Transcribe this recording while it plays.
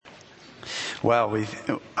Well,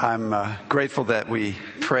 I'm grateful that we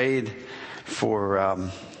prayed for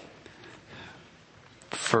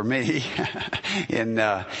me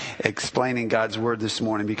in explaining God's Word this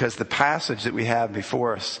morning, because the passage that we have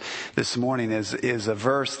before us this morning is a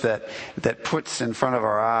verse that puts in front of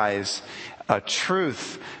our eyes a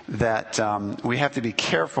truth that we have to be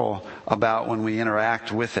careful about when we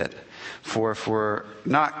interact with it. For if we're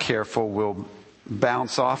not careful, we'll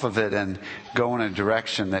bounce off of it and go in a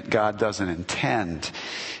direction that God doesn't intend.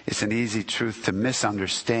 It's an easy truth to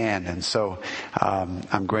misunderstand. And so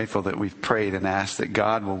I'm grateful that we've prayed and asked that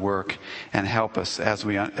God will work and help us as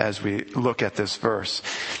we look at this verse.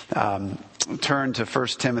 Turn to 1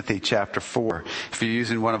 Timothy chapter 4. If you're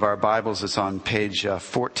using one of our Bibles, it's on page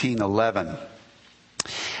 1411.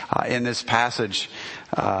 In this passage,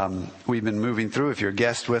 we've been moving through. If you're a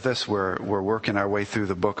guest with us, we're working our way through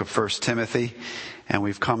the book of 1 Timothy, and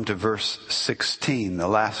we've come to verse 16, the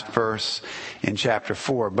last verse in chapter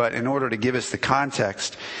 4. But in order to give us the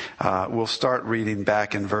context, we'll start reading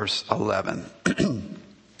back in verse 11.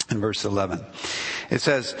 In verse 11, it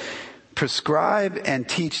says, "Prescribe and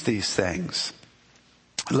teach these things.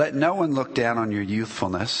 Let no one look down on your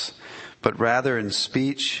youthfulness, but rather in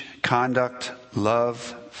speech, conduct,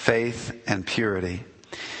 love, faith, and purity.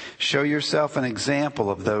 Show yourself an example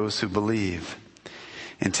of those who believe.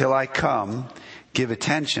 Until I come, give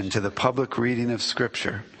attention to the public reading of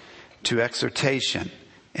Scripture, to exhortation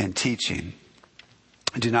and teaching.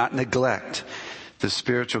 Do not neglect the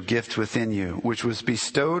spiritual gift within you, which was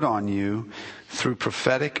bestowed on you through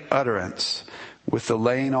prophetic utterance, with the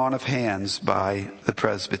laying on of hands by the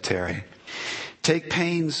presbytery. Take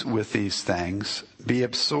pains with these things, be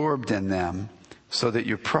absorbed in them, so that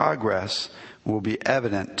your progress will be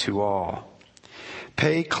evident to all.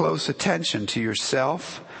 Pay close attention to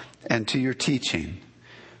yourself and to your teaching.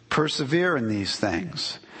 Persevere in these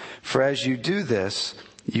things, for as you do this,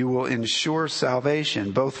 you will ensure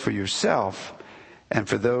salvation both for yourself and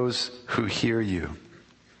for those who hear you."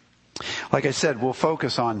 Like I said, we'll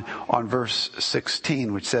focus on verse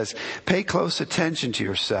 16, which says, "Pay close attention to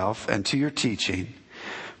yourself and to your teaching.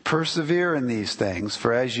 Persevere in these things,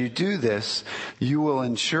 for as you do this, you will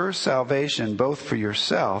ensure salvation both for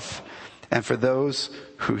yourself and for those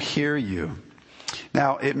who hear you."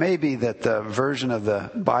 Now, it may be that the version of the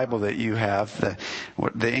Bible that you have,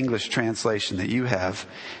 the English translation that you have,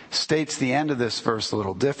 states the end of this verse a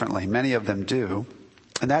little differently. Many of them do.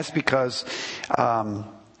 And that's because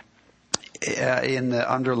in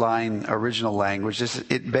the underlying original language,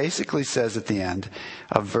 it basically says at the end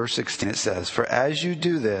of verse 16, it says, "For as you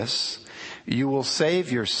do this, you will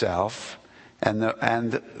save yourself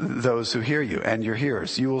and those who hear you," and your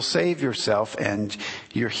hearers. You will save yourself and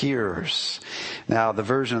your hearers. Now, the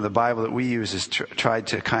version of the Bible that we use has tried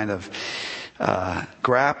to kind of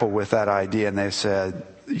grapple with that idea, and they said,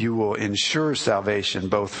 "You will ensure salvation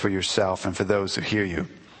both for yourself and for those who hear you."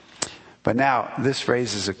 But now, this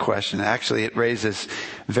raises a question. Actually, it raises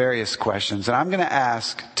various questions. And I'm going to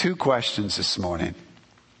ask 2 questions this morning.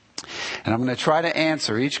 And I'm going to try to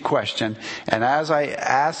answer each question. And as I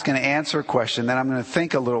ask and answer a question, then I'm going to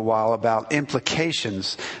think a little while about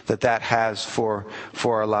implications that has for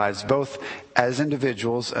our lives, both as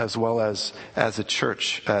individuals as well as a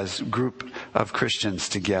church, as a group of Christians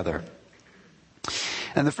together.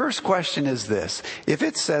 And the first question is this. If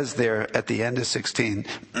it says there at the end of 16,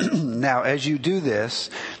 "Now as you do this,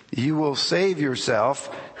 you will save yourself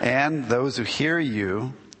and those who hear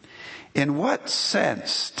you," in what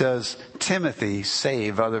sense does Timothy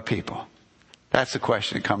save other people? That's the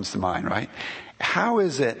question that comes to mind, right? How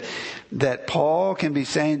is it that Paul can be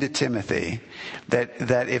saying to Timothy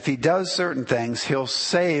that if he does certain things, he'll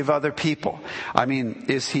save other people? I mean,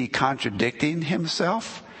 is he contradicting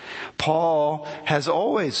himself? Paul has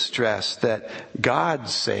always stressed that God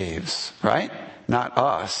saves, right? Not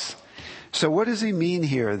us. So what does he mean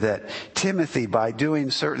here that Timothy, by doing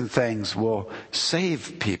certain things, will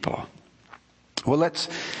save people? Well,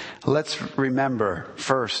 let's remember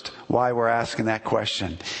first why we're asking that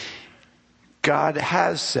question. God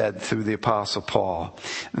has said through the Apostle Paul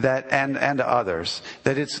that, and others,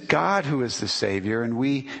 that it's God who is the Savior and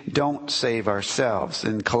we don't save ourselves.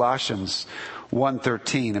 In Colossians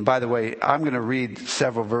 1:13. And by the way, I'm going to read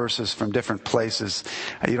several verses from different places.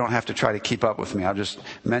 You don't have to try to keep up with me. I'll just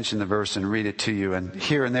mention the verse and read it to you. And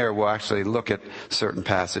here and there we'll actually look at certain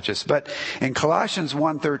passages. But in Colossians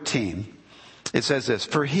 1:13, it says this,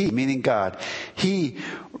 "For he," meaning God, "he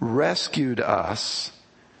rescued us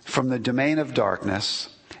from the domain of darkness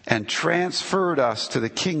and transferred us to the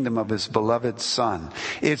kingdom of his beloved Son.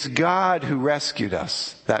 It's God who rescued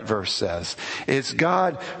us, that verse says. It's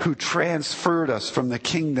God who transferred us from the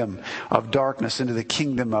kingdom of darkness into the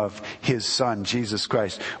kingdom of his Son, Jesus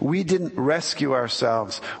Christ. We didn't rescue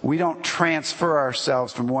ourselves. We don't transfer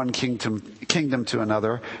ourselves from one kingdom to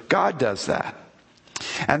another. God does that.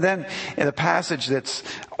 And then in a passage that's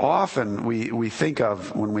often we think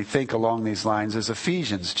of when we think along these lines is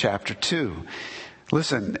Ephesians chapter 2.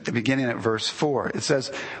 Listen, beginning at verse 4, it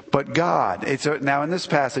says, but God, now in this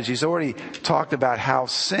passage, he's already talked about how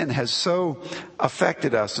sin has so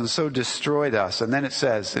affected us and so destroyed us. And then it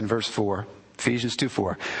says in verse 4, Ephesians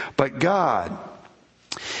 2:4, but God,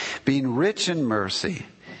 being rich in mercy,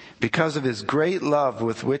 because of his great love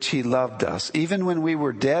with which he loved us, even when we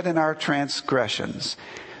were dead in our transgressions,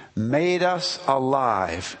 made us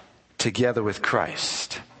alive together with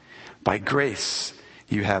Christ. By grace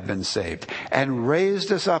you have been saved, and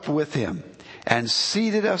raised us up with him, and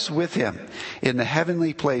seated us with him in the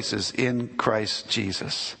heavenly places in Christ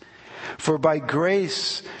Jesus. For by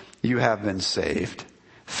grace you have been saved,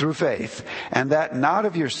 through faith, and that not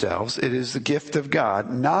of yourselves, it is the gift of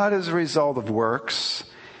God, not as a result of works,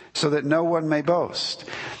 so that no one may boast.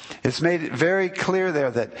 It's made it very clear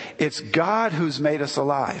there that it's God who's made us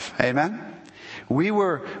alive. Amen? We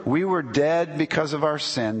were dead because of our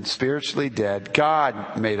sin, spiritually dead.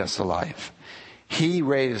 God made us alive. He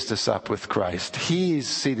raised us up with Christ. He's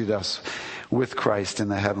seated us with Christ in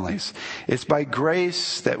the heavenlies. It's by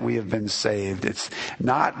grace that we have been saved. It's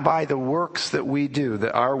not by the works that we do.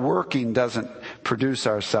 That our working doesn't produce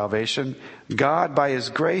our salvation. God, by his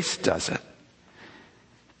grace, does it.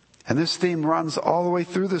 And this theme runs all the way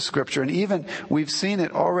through the scripture. And even we've seen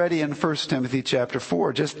it already in 1 Timothy chapter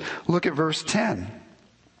 4. Just look at verse 10.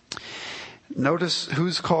 Notice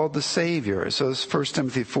who's called the Savior. So it's 1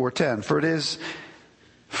 Timothy 4:10.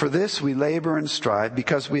 For this we labor and strive,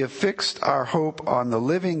 because we have fixed our hope on the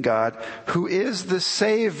living God, who is the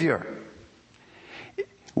Savior.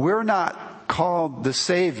 We're not called the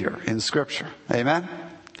Savior in scripture. Amen?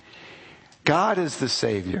 God is the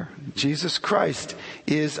Savior. Jesus Christ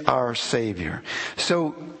is our Savior.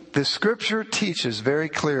 So the scripture teaches very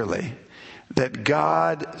clearly that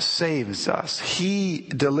God saves us. He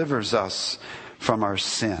delivers us from our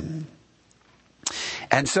sin.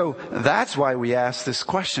 And so that's why we ask this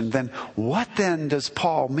question. Then what then does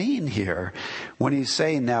Paul mean here when he's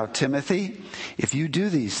saying, now, Timothy, if you do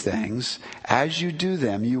these things, as you do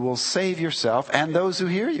them, you will save yourself and those who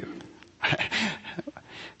hear you.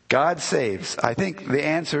 God saves. I think the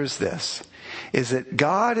answer is this, is that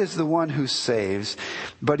God is the one who saves,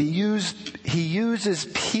 but he uses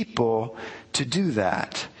people to do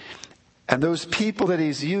that. And those people that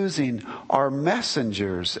he's using are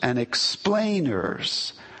messengers and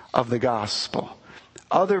explainers of the gospel.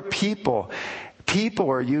 Other people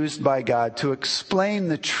are used by God to explain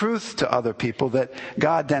the truth to other people that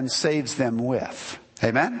God then saves them with.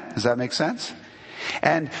 Amen? Does that make sense?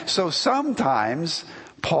 And so sometimes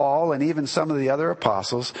Paul and even some of the other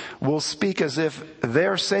apostles will speak as if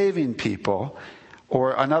they're saving people,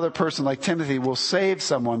 or another person like Timothy will save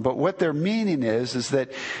someone. But what their meaning is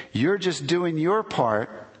that you're just doing your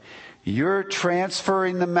part. You're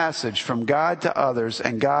transferring the message from God to others,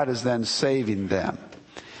 and God is then saving them.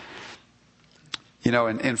 You know,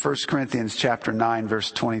 in 1 Corinthians chapter 9,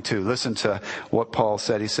 verse 22, listen to what Paul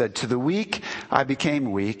said. He said, to the weak I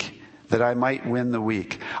became weak, that I might win the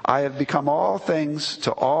weak. I have become all things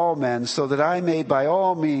to all men, so that I may by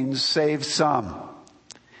all means save some.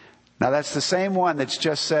 Now that's the same one that's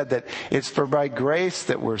just said that it's for by grace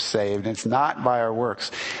that we're saved. It's not by our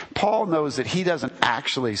works. Paul knows that he doesn't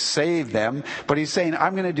actually save them, but he's saying,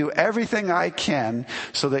 I'm going to do everything I can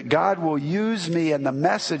so that God will use me and the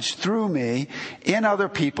message through me in other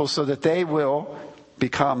people so that they will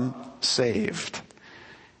become saved.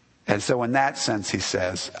 And so in that sense, he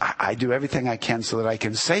says, I do everything I can so that I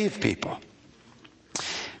can save people.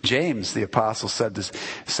 James, the apostle, said the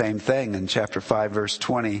same thing in chapter 5, verse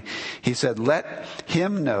 20. He said, let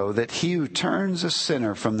him know that he who turns a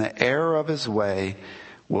sinner from the error of his way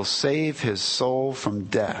will save his soul from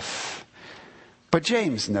death. But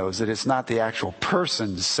James knows that it's not the actual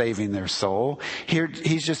person saving their soul. Here,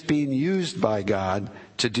 he's just being used by God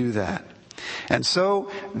to do that. And so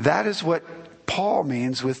that is what Paul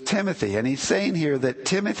means with Timothy. And he's saying here that,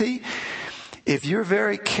 Timothy, if you're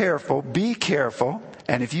very careful, be careful.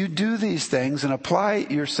 And if you do these things and apply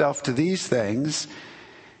yourself to these things,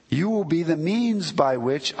 you will be the means by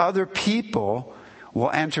which other people will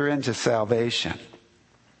enter into salvation.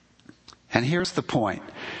 And here's the point.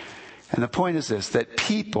 And the point is this, that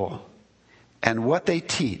people and what they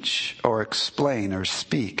teach or explain or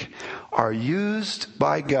speak are used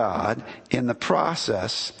by God in the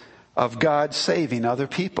process of God saving other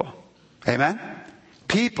people. Amen?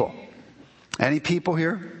 People. Any people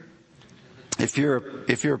here? If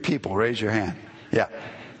you're a people, raise your hand. Yeah.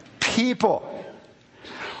 People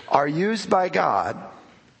are used by God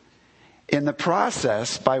in the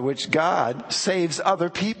process by which God saves other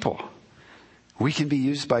people. We can be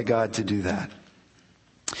used by God to do that.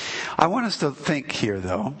 I want us to think here,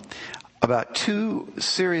 though, about two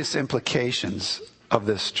serious implications of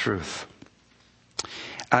this truth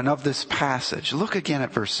and of this passage. Look again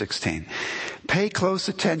at verse 16. Pay close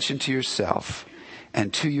attention to yourself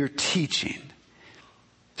and to your teaching.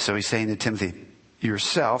 So he's saying to Timothy,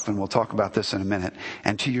 yourself, and we'll talk about this in a minute,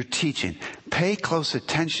 and to your teaching. Pay close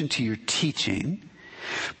attention to your teaching.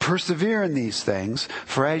 Persevere in these things,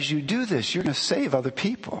 for as you do this, you're going to save other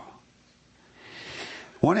people.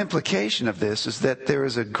 One implication of this is that there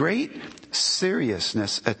is a great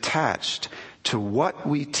seriousness attached to what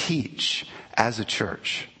we teach as a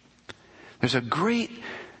church. There's a great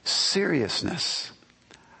seriousness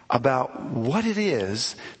about what it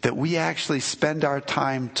is that we actually spend our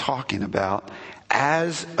time talking about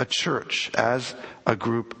as a church, as a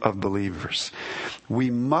group of believers.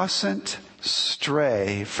 We mustn't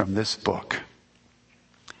stray from this book.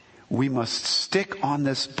 We must stick on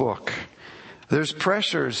this book. There's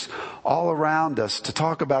pressures all around us to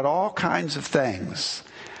talk about all kinds of things.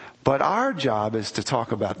 But our job is to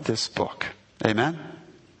talk about this book. Amen?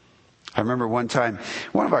 I remember one time,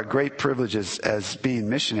 one of our great privileges as being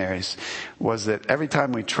missionaries was that every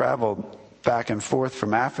time we traveled back and forth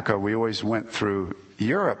from Africa, we always went through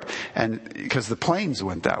Europe, and because the planes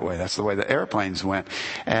went that way. That's the way the airplanes went.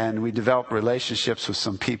 And we developed relationships with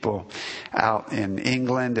some people out in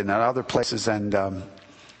England and at other places. And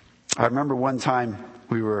I remember one time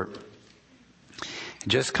we were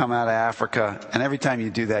just come out of Africa, and every time you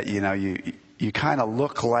do that, you kind of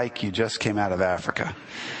look like you just came out of Africa.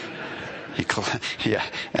 Yeah.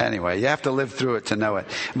 Anyway, you have to live through it to know it.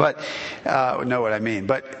 But know what I mean.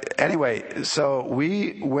 But anyway, so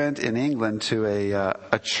we went in England to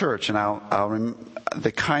a church, and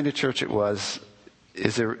the kind of church it was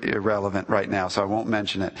is irrelevant right now, so I won't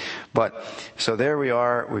mention it. But so there we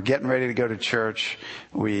are. We're getting ready to go to church.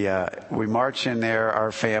 We march in there,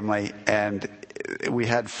 our family, and we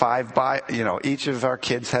had each of our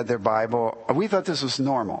kids had their Bible. We thought this was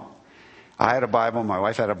normal. I had a Bible. My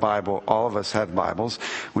wife had a Bible. All of us had Bibles.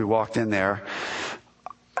 We walked in there,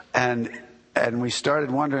 and we started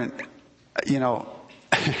wondering,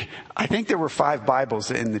 I think there were 5 Bibles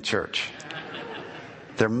in the church.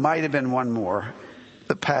 There might have been one more.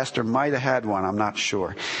 The pastor might have had one. I'm not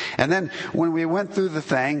sure. And then when we went through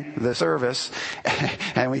the service,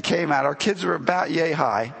 and we came out, our kids were about yay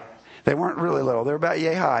high. They weren't really little. They were about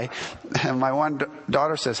yay high. And my one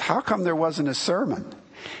daughter says, "How come there wasn't a sermon?"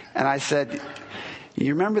 And I said,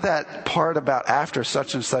 "You remember that part about after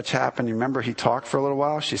such and such happened? You remember he talked for a little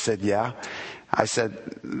while?" She said, "Yeah." I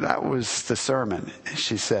said, "That was the sermon."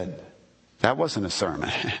 She said, "That wasn't a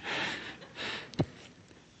sermon."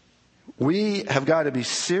 We have got to be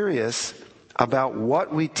serious about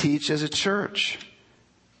what we teach as a church.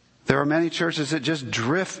 There are many churches that just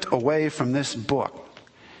drift away from this book.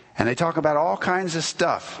 And they talk about all kinds of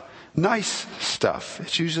stuff. Nice stuff.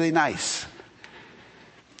 It's usually nice.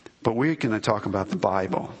 But we're going to talk about the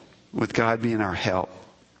Bible, with God being our help.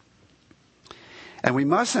 And we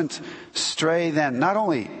mustn't stray then. Not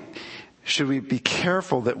only should we be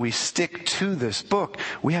careful that we stick to this book,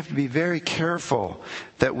 we have to be very careful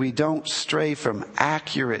that we don't stray from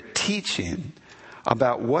accurate teaching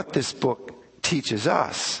about what this book teaches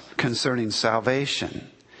us concerning salvation.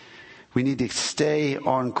 We need to stay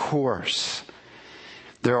on course.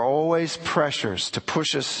 There are always pressures to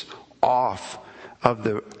push us off of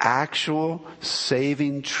the actual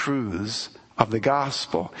saving truths of the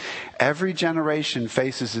gospel. Every generation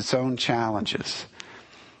faces its own challenges.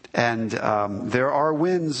 And there are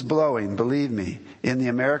winds blowing, believe me, in the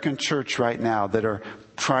American church right now that are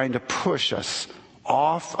trying to push us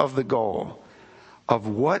off of the goal of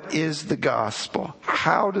what is the gospel.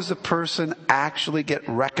 How does a person actually get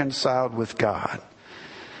reconciled with God?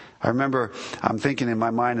 I remember, I'm thinking in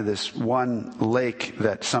my mind of this one lake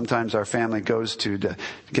that sometimes our family goes to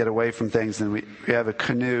get away from things. And we have a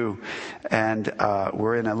canoe, and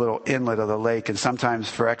we're in a little inlet of the lake. And sometimes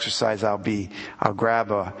for exercise, I'll grab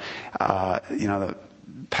the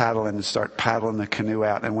paddle and start paddling the canoe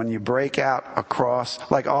out. And when you break out across,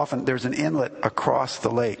 like often there's an inlet across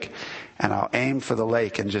the lake. And I'll aim for the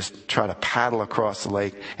lake and just try to paddle across the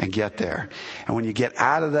lake and get there. And when you get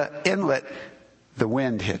out of the inlet, the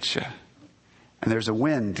wind hits you. And there's a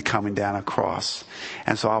wind coming down across.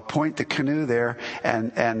 And so I'll point the canoe there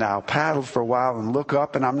and I'll paddle for a while and look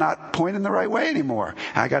up, and I'm not pointing the right way anymore.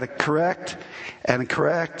 And I got to correct. And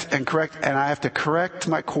I have to correct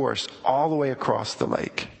my course all the way across the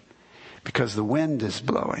lake because the wind is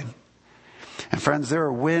blowing. And friends, there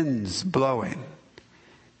are winds blowing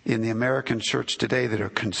in the American church today that are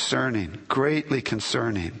concerning, greatly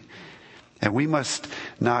concerning. And we must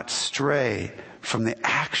not stray from the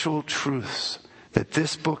actual truths that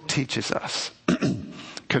this book teaches us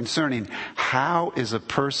concerning how is a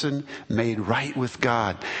person made right with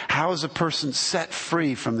God? How is a person set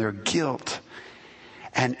free from their guilt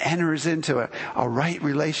and enters into a right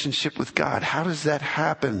relationship with God? How does that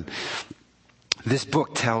happen? This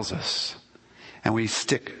book tells us, and we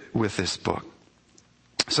stick with this book.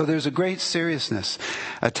 So there's a great seriousness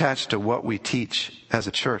attached to what we teach as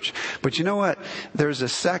a church. But you know what? There's a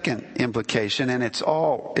second implication, and it's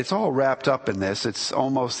all wrapped up in this. It's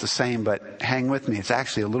almost the same, but hang with me. It's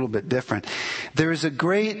actually a little bit different. There's a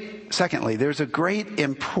great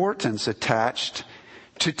importance attached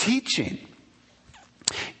to teaching.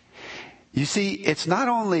 You see, it's not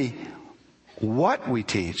only what we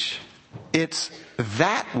teach, it's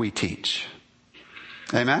that we teach.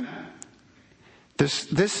 Amen?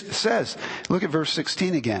 This says, look at verse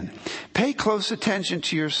 16 again. Pay close attention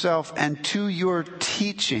to yourself and to your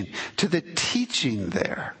teaching, to the teaching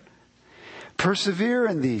there. Persevere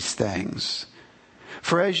in these things.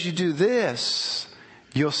 For as you do this,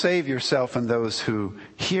 you'll save yourself and those who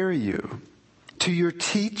hear you. To your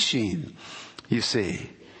teaching, you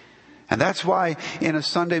see. And that's why in a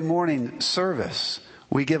Sunday morning service,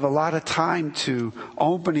 we give a lot of time to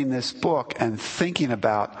opening this book and thinking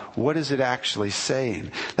about what is it actually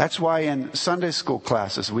saying. That's why in Sunday school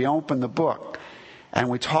classes, we open the book and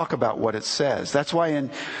we talk about what it says. That's why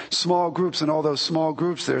in small groups, and all those small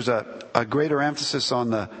groups, there's a greater emphasis on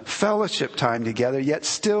the fellowship time together, yet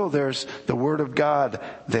still there's the Word of God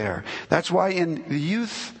there. That's why in the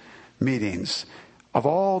youth meetings, of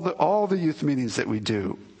all the youth meetings that we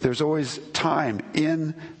do, there's always time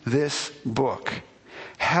in this book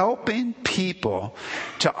helping people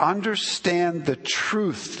to understand the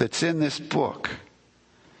truth that's in this book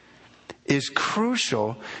is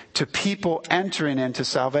crucial to people entering into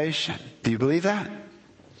salvation. Do you believe that?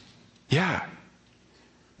 Yeah.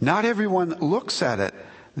 Not everyone looks at it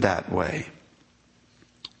that way.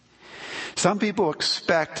 Some people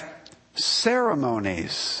expect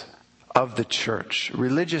ceremonies of the church,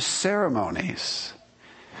 religious ceremonies,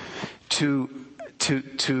 to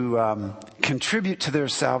contribute to their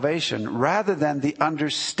salvation rather than the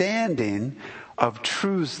understanding of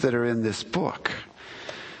truths that are in this book.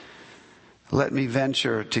 Let me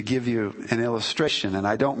venture to give you an illustration, and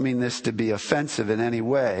I don't mean this to be offensive in any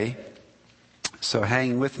way, so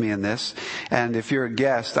hang with me in this. And if you're a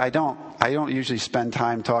guest, I don't usually spend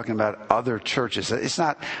time talking about other churches.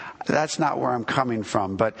 That's not where I'm coming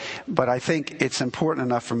from, but I think it's important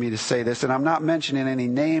enough for me to say this, and I'm not mentioning any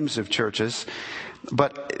names of churches,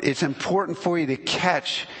 but it's important for you to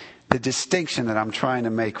catch the distinction that I'm trying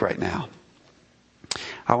to make right now.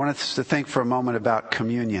 I want us to think for a moment about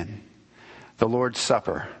communion, the Lord's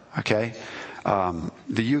Supper, okay? The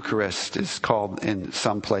Eucharist is called in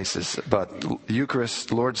some places, but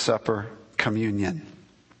Eucharist, Lord's Supper, communion.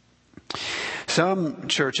 Some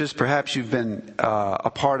churches, perhaps you've been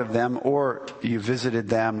a part of them or you visited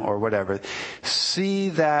them or whatever, see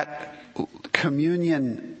that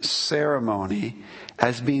communion ceremony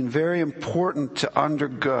as being very important to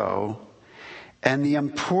undergo, and the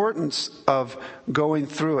importance of going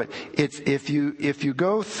through it. If you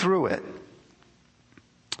go through it,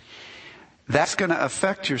 that's going to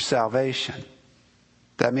affect your salvation.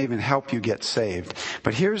 That may even help you get saved.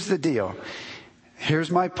 But here's the deal.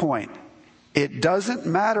 Here's my point. It doesn't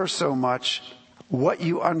matter so much what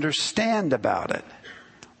you understand about it.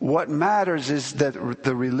 What matters is that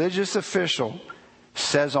the religious official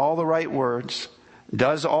says all the right words,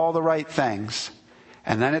 does all the right things,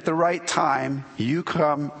 and then at the right time, you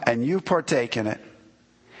come and you partake in it.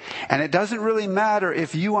 And it doesn't really matter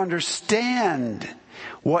if you understand.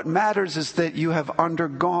 What matters is that you have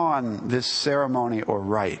undergone this ceremony or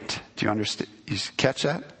rite. Do you understand? You catch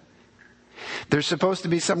that? There's supposed to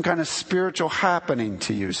be some kind of spiritual happening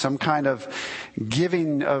to you, some kind of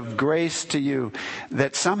giving of grace to you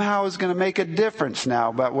that somehow is going to make a difference now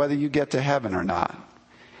about whether you get to heaven or not.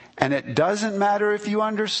 And it doesn't matter if you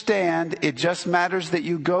understand, it just matters that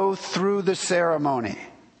you go through the ceremony.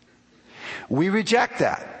 We reject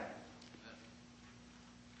that.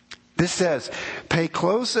 This says, pay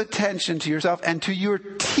close attention to yourself and to your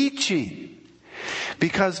teaching.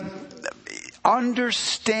 Because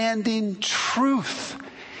Understanding truth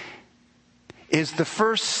is the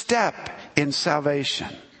first step in salvation.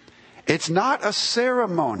 It's not a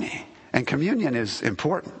ceremony. And communion is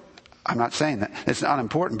important. I'm not saying that it's not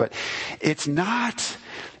important, but it's not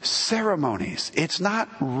ceremonies. It's not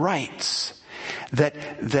rites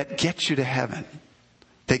that get you to heaven,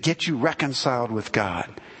 that get you reconciled with God.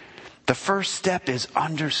 The first step is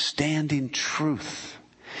understanding truth.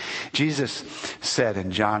 Jesus said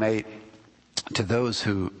in John 8 to those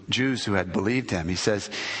Jews who had believed him, he says,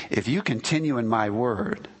 if you continue in my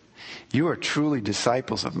word, you are truly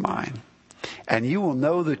disciples of mine. And you will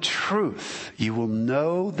know the truth. You will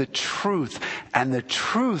know the truth. And the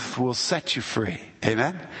truth will set you free.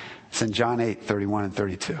 Amen? It's in John 8, 31 and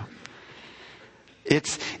 32.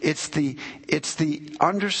 It's the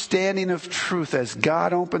understanding of truth as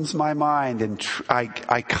God opens my mind and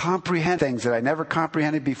I comprehend things that I never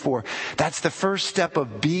comprehended before. That's the first step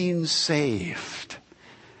of being saved.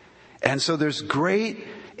 And so there's great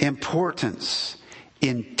importance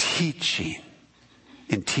in teaching.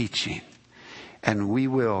 And we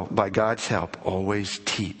will, by God's help, always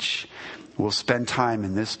teach. We'll spend time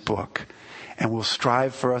in this book and we'll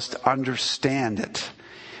strive for us to understand it,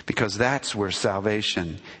 because that's where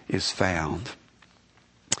salvation is found.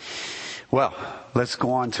 Well, let's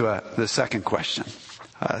go on to the second question.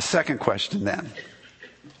 Second question then.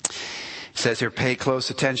 It says here, pay close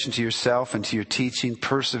attention to yourself and to your teaching.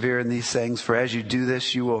 Persevere in these things, for as you do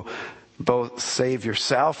this, you will both save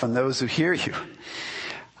yourself and those who hear you.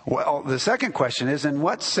 Well, the second question is, in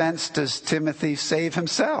what sense does Timothy save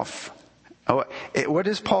himself? What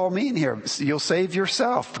does Paul mean here? You'll save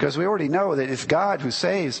yourself, because we already know that it's God who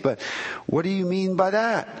saves, but what do you mean by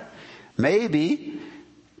that? Maybe,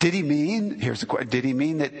 did he mean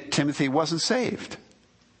that Timothy wasn't saved?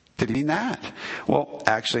 Did he mean that? Well,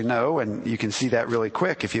 actually no, and you can see that really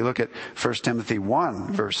quick. If you look at 1 Timothy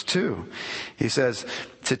 1, verse 2, he says,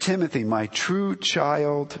 to Timothy, my true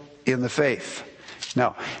child in the faith.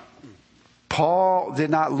 No, Paul did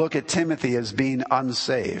not look at Timothy as being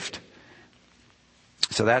unsaved.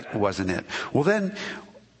 So that wasn't it. Well then,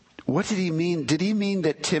 what did he mean? Did he mean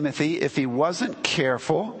that Timothy, if he wasn't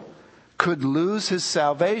careful, could lose his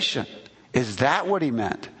salvation? Is that what he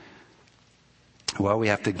meant? Well, we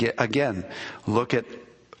have to look at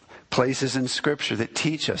places in Scripture that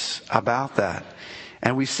teach us about that.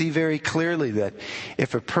 And we see very clearly that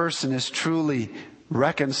if a person is truly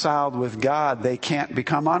reconciled with God, they can't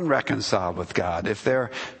become unreconciled with God. If they're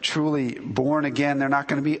truly born again, they're not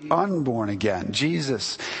going to be unborn again.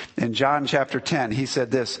 Jesus, in John chapter 10, he said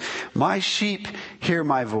this, my sheep hear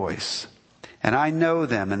my voice, and I know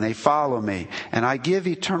them, and they follow me, and I give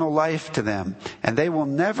eternal life to them, and they will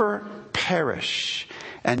never perish,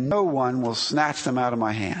 and no one will snatch them out of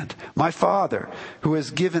my hand. My Father, who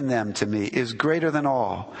has given them to me, is greater than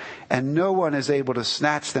all, and no one is able to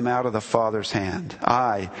snatch them out of the Father's hand.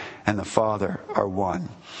 I and the Father are one.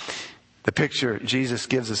 The picture Jesus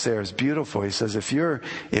gives us there is beautiful. He says, if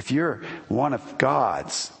you're one of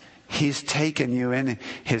God's, He's taken you in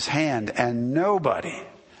His hand, and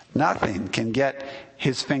nothing can get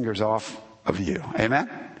His fingers off of you. Amen?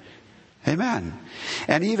 Amen.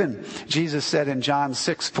 And even Jesus said in John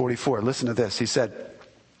 6:44, listen to this. He said,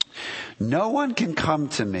 no one can come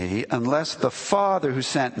to me unless the Father who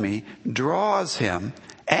sent me draws him,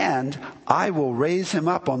 and I will raise him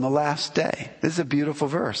up on the last day. This is a beautiful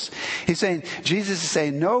verse. Jesus is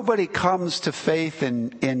saying nobody comes to faith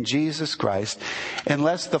in Jesus Christ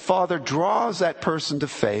unless the Father draws that person to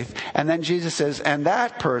faith. And then Jesus says, and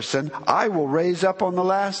that person I will raise up on the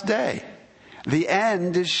last day. The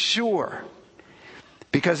end is sure,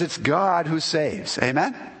 because it's God who saves.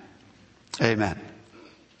 Amen? Amen.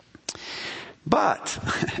 But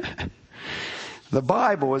the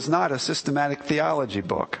Bible is not a systematic theology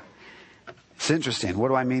book. It's interesting. What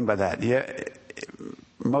do I mean by that? Yeah,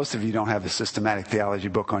 most of you don't have a systematic theology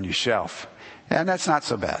book on your shelf, and that's not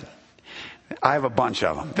so bad. I have a bunch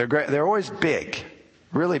of them. They're great. They're always big,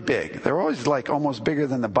 really big. They're always like almost bigger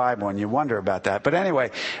than the Bible, and you wonder about that. But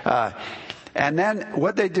anyway, and then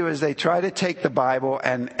what they do is they try to take the Bible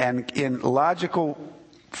and in logical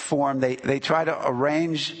form, they try to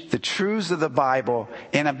arrange the truths of the Bible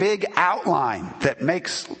in a big outline that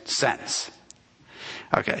makes sense.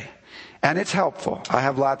 Okay. And it's helpful. I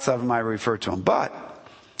have lots of them. I refer to them. But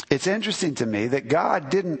it's interesting to me that God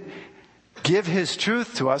didn't give His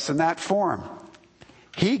truth to us in that form.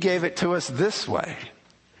 He gave it to us this way,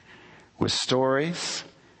 with stories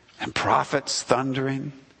and prophets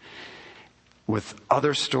thundering, with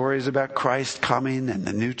other stories about Christ coming and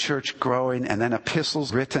the new church growing, and then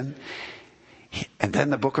epistles written. And then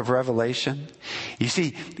the book of Revelation. You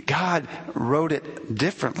see, God wrote it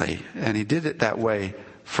differently, and he did it that way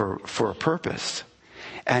for a purpose.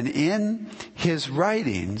 And in his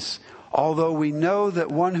writings, although we know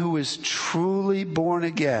that one who is truly born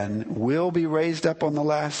again will be raised up on the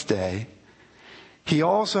last day, he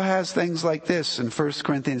also has things like this in 1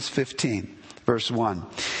 Corinthians 15, verse 1.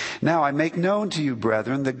 Now I make known to you,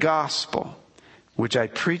 brethren, the gospel which I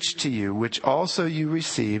preached to you, which also you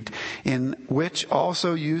received, in which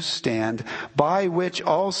also you stand, by which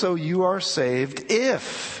also you are saved,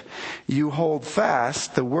 if you hold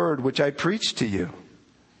fast the word which I preached to you,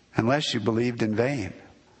 unless you believed in vain.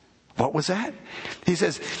 What was that? He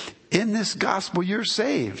says, in this gospel you're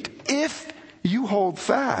saved, if you hold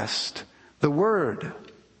fast the word.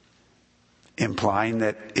 Implying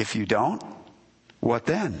that if you don't, what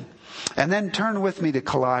then? And then turn with me to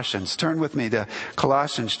Colossians. Turn with me to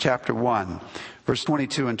Colossians chapter 1, verse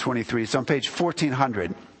 22 and 23. It's on page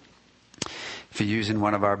 1400, if you're using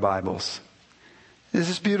one of our Bibles. This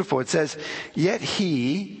is beautiful. It says, yet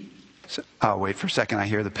he... Oh, wait for a second. I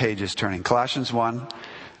hear the pages turning. Colossians 1,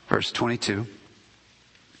 verse 22.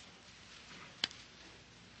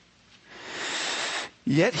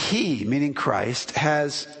 Yet he, meaning Christ,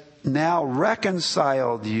 has now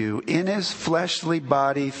reconciled you in his fleshly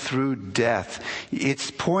body through death.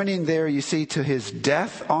 It's pointing there, you see, to his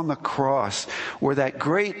death on the cross, where that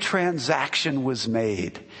great transaction was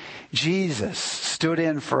made. Jesus stood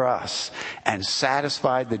in for us and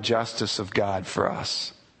satisfied the justice of God for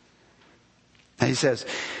us. And he says,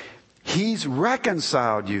 he's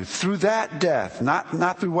reconciled you through that death,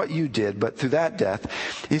 not through what you did, but through that death.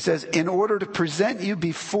 He says, in order to present you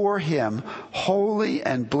before him holy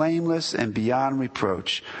and blameless and beyond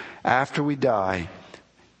reproach. After we die,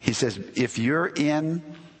 he says, if you're in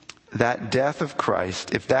that death of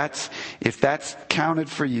Christ, if that's counted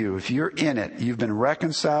for you, if you're in it, you've been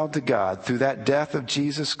reconciled to God through that death of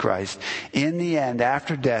Jesus Christ. In the end,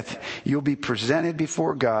 after death, you'll be presented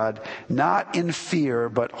before God, not in fear,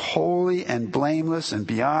 but holy and blameless and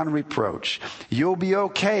beyond reproach. You'll be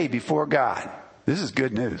okay before God. This is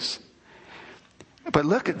good news. But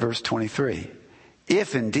look at verse 23.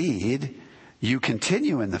 If indeed you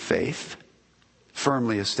continue in the faith,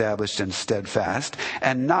 firmly established and steadfast,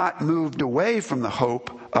 and not moved away from the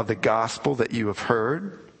hope of the gospel that you have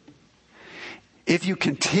heard. If you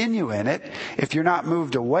continue in it, if you're not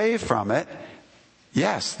moved away from it,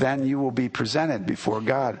 yes, then you will be presented before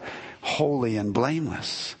God holy and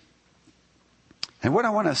blameless. And what I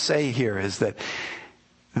want to say here is that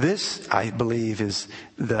this, I believe, is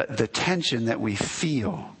the tension that we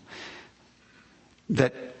feel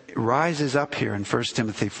that rises up here in 1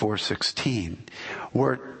 Timothy 4:16,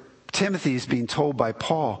 where Timothy is being told by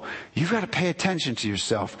Paul, you've got to pay attention to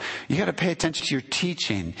yourself. You've got to pay attention to your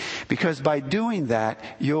teaching, because by doing that,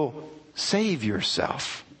 you'll save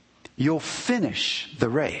yourself. You'll finish the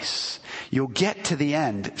race. You'll get to the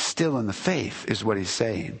end still in the faith, is what he's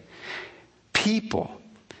saying. People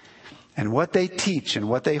and what they teach and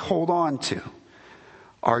what they hold on to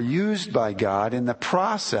are used by God in the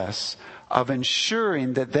process of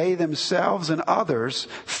ensuring that they themselves and others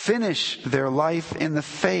finish their life in the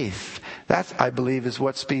faith. That, I believe, is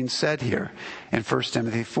what's being said here in 1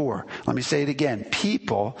 Timothy 4. Let me say it again.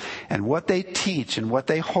 People and what they teach and what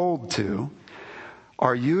they hold to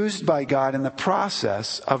are used by God in the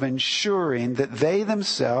process of ensuring that they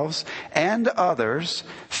themselves and others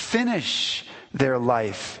finish their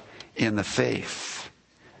life in the faith.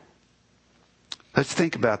 Let's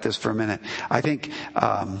think about this for a minute. I think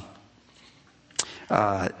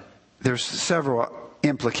there's several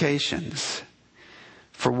implications.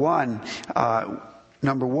 For one,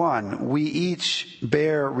 number one, we each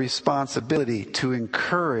bear responsibility to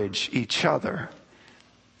encourage each other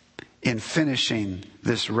in finishing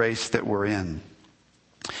this race that we're in.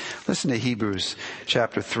 Listen to Hebrews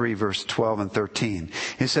chapter 3, verse 12 and 13.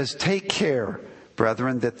 It says, take care,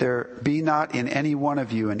 brethren, that there be not in any one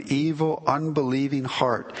of you an evil, unbelieving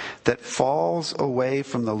heart that falls away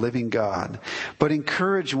from the living God. But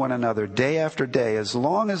encourage one another day after day, as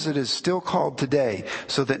long as it is still called today,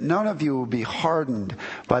 so that none of you will be hardened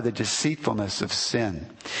by the deceitfulness of sin.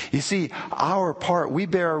 You see, our part, we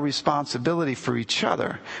bear a responsibility for each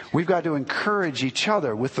other. We've got to encourage each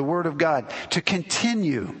other with the Word of God to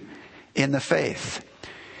continue in the faith.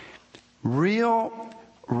 Real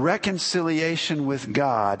reconciliation with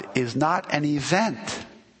God is not an event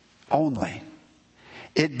only.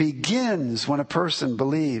 It begins when a person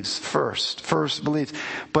believes first believes,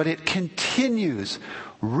 but it continues.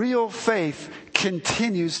 Real faith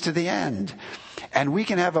continues to the end. And we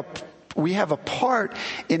can have a we have a part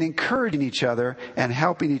in encouraging each other and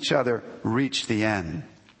helping each other reach the end.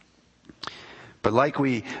 But like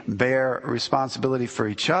we bear responsibility for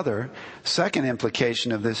each other, second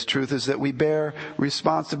implication of this truth is that we bear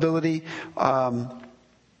responsibility to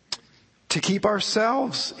keep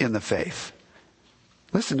ourselves in the faith.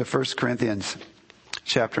 Listen to 1 Corinthians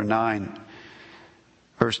chapter 9,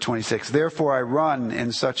 verse 26. Therefore I run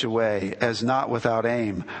in such a way as not without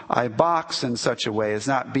aim. I box in such a way as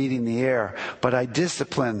not beating the air, but I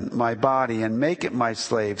discipline my body and make it my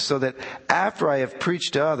slave, so that after I have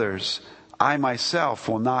preached to others, I myself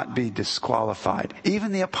will not be disqualified.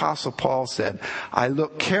 Even the Apostle Paul said, I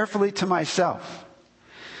look carefully to myself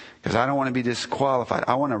because I don't want to be disqualified.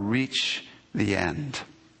 I want to reach the end.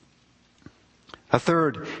 A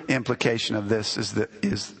third implication of this is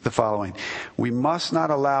the following. We must not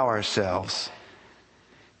allow ourselves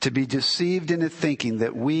to be deceived into thinking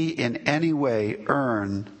that we in any way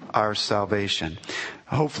earn our salvation.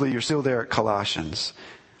 Hopefully you're still there at Colossians.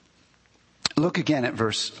 Look again at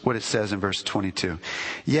what it says in verse 22.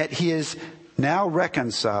 Yet he has now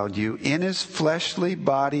reconciled you in his fleshly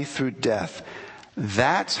body through death.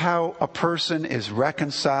 That's how a person is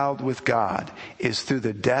reconciled with God, is through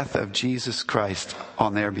the death of Jesus Christ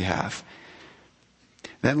on their behalf.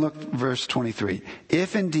 Then look verse 23.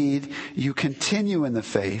 If indeed you continue in the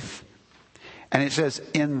faith, and it says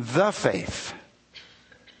in the faith.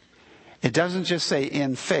 It doesn't just say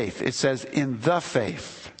in faith, it says in the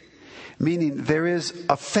faith. Meaning there is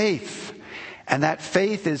a faith, and that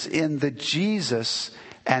faith is in the Jesus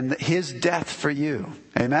and his death for you.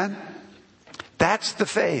 Amen? That's the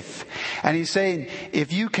faith. And he's saying,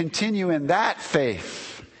 if you continue in that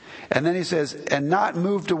faith, and then he says, and not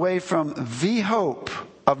moved away from the hope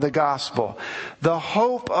of the gospel. The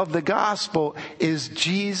hope of the gospel is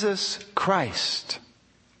Jesus Christ.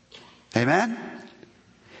 Amen?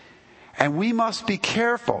 And we must be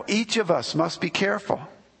careful. Each of us must be careful.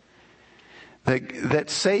 That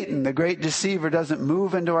Satan, the great deceiver, doesn't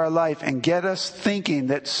move into our life and get us thinking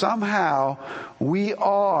that somehow we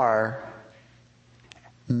are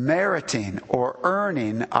meriting or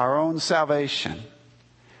earning our own salvation.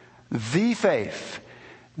 The faith,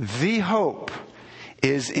 the hope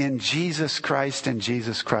is in Jesus Christ and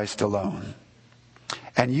Jesus Christ alone.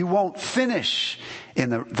 And you won't finish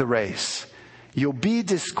in the race. You'll be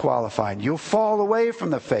disqualified. You'll fall away from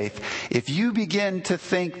the faith if you begin to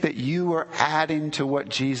think that you are adding to what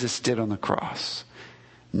Jesus did on the cross.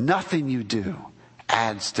 Nothing you do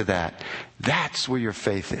adds to that. That's where your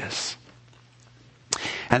faith is.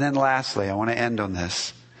 And then lastly, I want to end on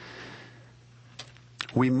this.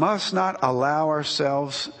 We must not allow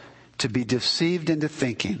ourselves to be deceived into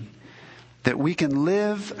thinking that we can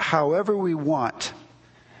live however we want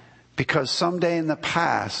because someday in the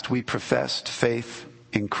past we professed faith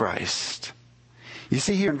in Christ. You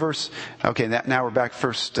see here in now we're back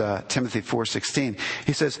 1 Timothy 4:16.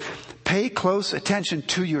 He says, pay close attention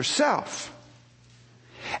to yourself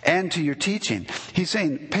and to your teaching. He's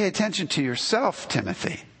saying, pay attention to yourself,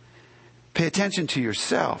 Timothy. Pay attention to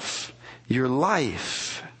yourself, your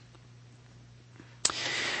life.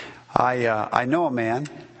 I know a man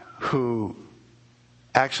who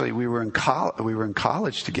actually we were in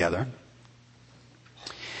college together,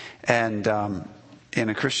 and in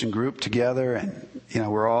a Christian group together, and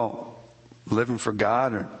we're all living for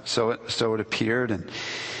God, or so it appeared. And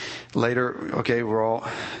later,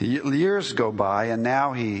 years go by, and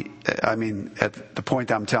now at the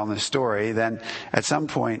point I'm telling this story, then at some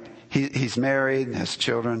point he's married and has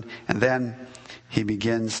children, and then he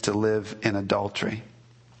begins to live in adultery.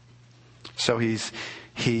 So he's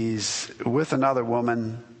with another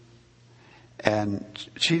woman and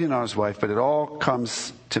cheating on his wife, but it all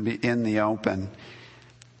comes to be in the open.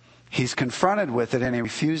 He's confronted with it and he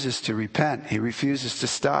refuses to repent. He refuses to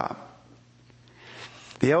stop.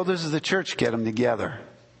 The elders of the church get him together.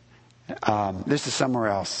 This is somewhere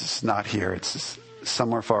else. It's not here. It's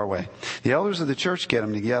somewhere far away. The elders of the church get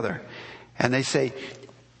him together, and they say,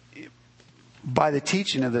 by the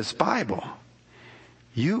teaching of this Bible,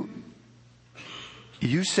 you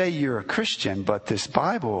say you're a Christian, but this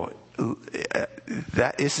Bible,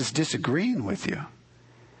 this is disagreeing with you.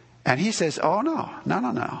 And he says, oh,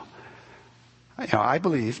 no. I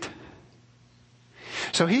believed.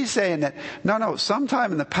 So he's saying that, no,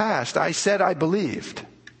 sometime in the past I said I believed.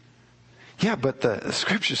 Yeah, but the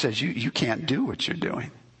scripture says you can't do what you're doing.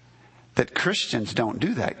 That Christians don't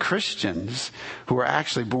do that. Christians who are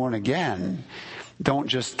actually born again don't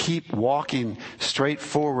just keep walking straight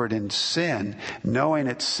forward in sin, knowing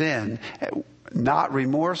it's sin, not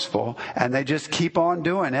remorseful, and they just keep on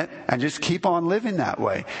doing it and just keep on living that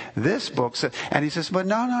way. This book says, and he says, but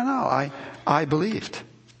no, I believed.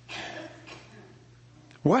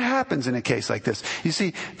 What happens in a case like this? You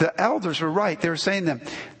see, the elders were right. They were saying to them,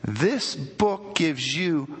 this book gives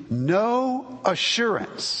you no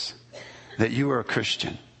assurance that you are a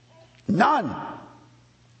Christian. None.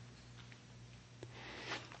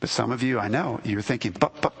 But some of you, I know, you're thinking,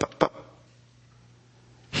 but.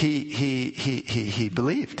 He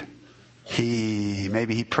believed.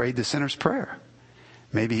 Maybe he prayed the sinner's prayer.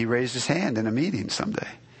 Maybe he raised his hand in a meeting someday.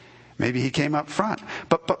 Maybe he came up front.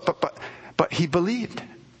 But he believed.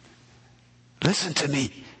 Listen to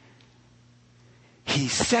me. He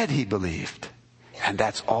said he believed. And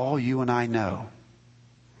that's all you and I know.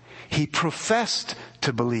 He professed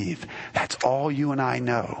to believe. That's all you and I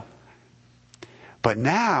know. But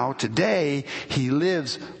now, today, he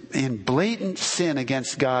lives in blatant sin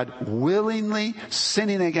against God, willingly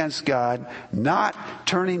sinning against God, not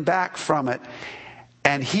turning back from it.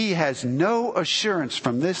 And he has no assurance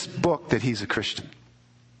from this book that he's a Christian.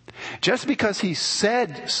 Just because he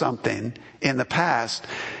said something in the past,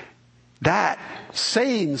 that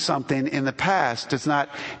saying something in the past does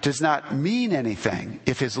not mean anything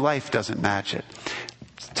if his life doesn't match it.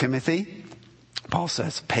 Timothy, Paul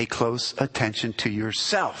says, pay close attention to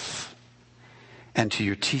yourself and to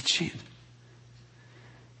your teaching.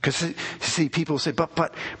 Because, see, people say,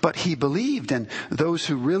 but he believed, and those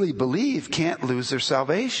who really believe can't lose their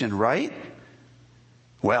salvation, right?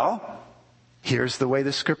 Well, here's the way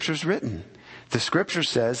the Scripture's written. The Scripture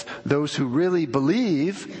says, those who really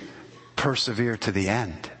believe persevere to the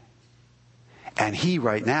end. And he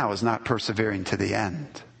right now is not persevering to the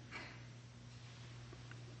end.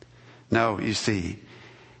 No, you see,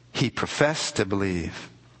 he professed to believe.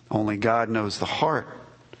 Only God knows the heart.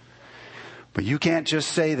 But you can't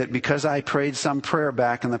just say that because I prayed some prayer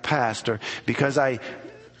back in the past, or because I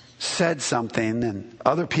said something and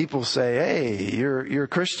other people say, hey, you're a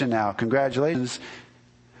Christian now, congratulations.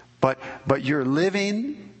 But you're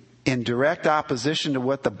living in direct opposition to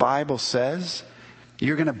what the Bible says.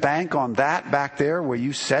 You're going to bank on that back there where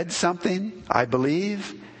you said something, I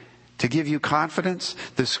believe, to give you confidence.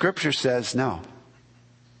 The Scripture says no.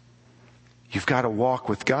 You've got to walk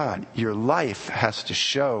with God. Your life has to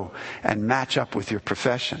show and match up with your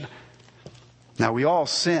profession. Now, we all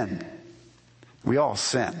sin. We all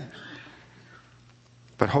sin.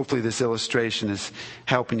 But hopefully this illustration is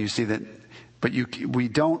helping you see that. But we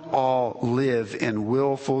don't all live in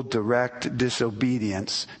willful, direct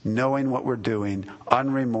disobedience, knowing what we're doing,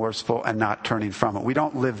 unremorseful, and not turning from it. We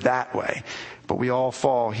don't live that way. But we all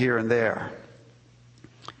fall here and there.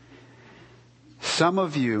 Some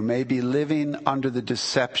of you may be living under the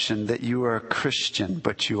deception that you are a Christian,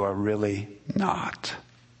 but you are really not.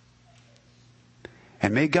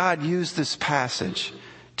 And may God use this passage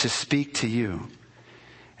to speak to you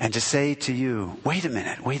and to say to you, wait a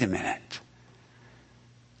minute.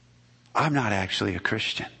 I'm not actually a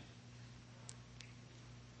Christian.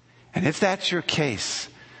 And if that's your case,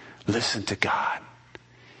 listen to God.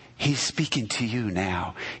 He's speaking to you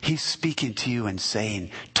now. He's speaking to you and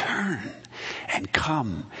saying, turn and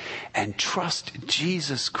come and trust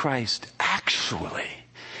Jesus Christ actually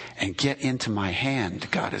and get into my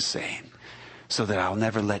hand, God is saying, so that I'll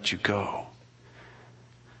never let you go.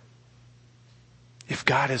 If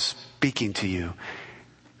God is speaking to you,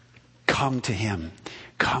 come to Him.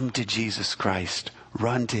 Come to Jesus Christ.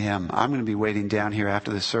 Run to Him. I'm going to be waiting down here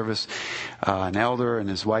after the service. An elder and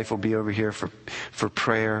his wife will be over here for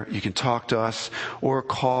prayer. You can talk to us or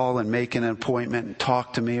call and make an appointment and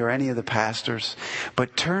talk to me or any of the pastors.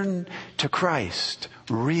 But turn to Christ.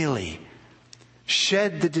 Really.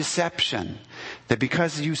 Shed the deception that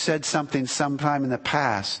because you said something sometime in the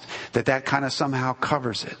past, that kind of somehow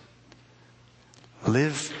covers it.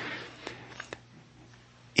 Live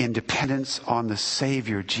in dependence on the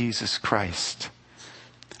Savior, Jesus Christ.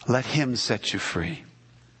 Let Him set you free.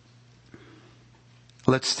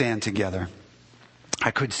 Let's stand together.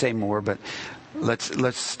 I could say more, but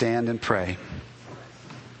let's stand and pray.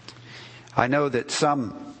 I know that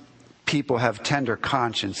some people have tender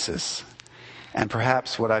consciences, and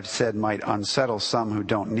perhaps what I've said might unsettle some who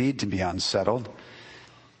don't need to be unsettled.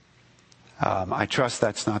 I trust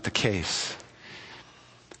that's not the case.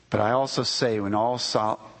 But I also say in all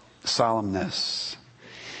solemnness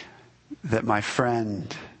that, my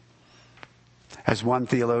friend, as one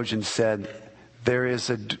theologian said, there is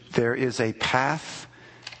a path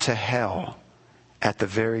to hell at the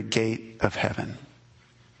very gate of heaven.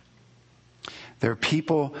 There are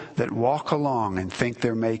people that walk along and think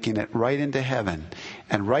they're making it right into heaven,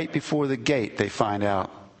 and right before the gate they find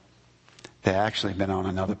out They actually have been on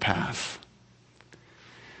another path.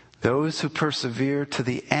 Those who persevere to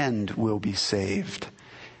the end will be saved.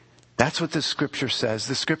 That's what the scripture says.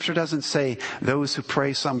 The scripture doesn't say those who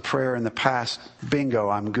pray some prayer in the past, bingo,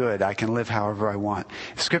 I'm good. I can live however I want.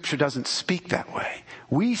 The scripture doesn't speak that way.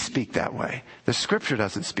 We speak that way. The scripture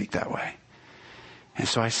doesn't speak that way. And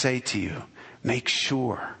so I say to you, make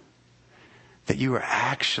sure that you are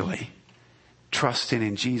actually trusting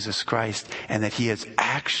in Jesus Christ and that He has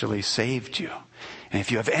actually saved you. And if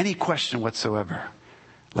you have any question whatsoever,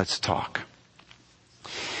 let's talk.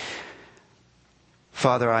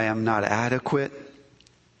 Father, I am not adequate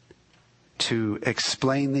to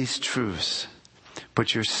explain these truths,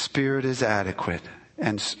 but your Spirit is adequate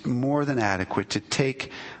and more than adequate to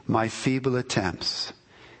take my feeble attempts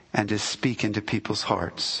and to speak into people's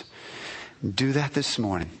hearts. Do that this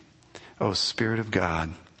morning, O Spirit of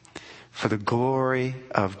God, for the glory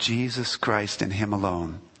of Jesus Christ and Him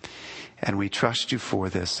alone. And we trust you for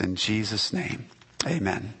this in Jesus' name.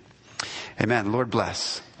 Amen. Amen. Lord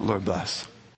bless. Lord bless.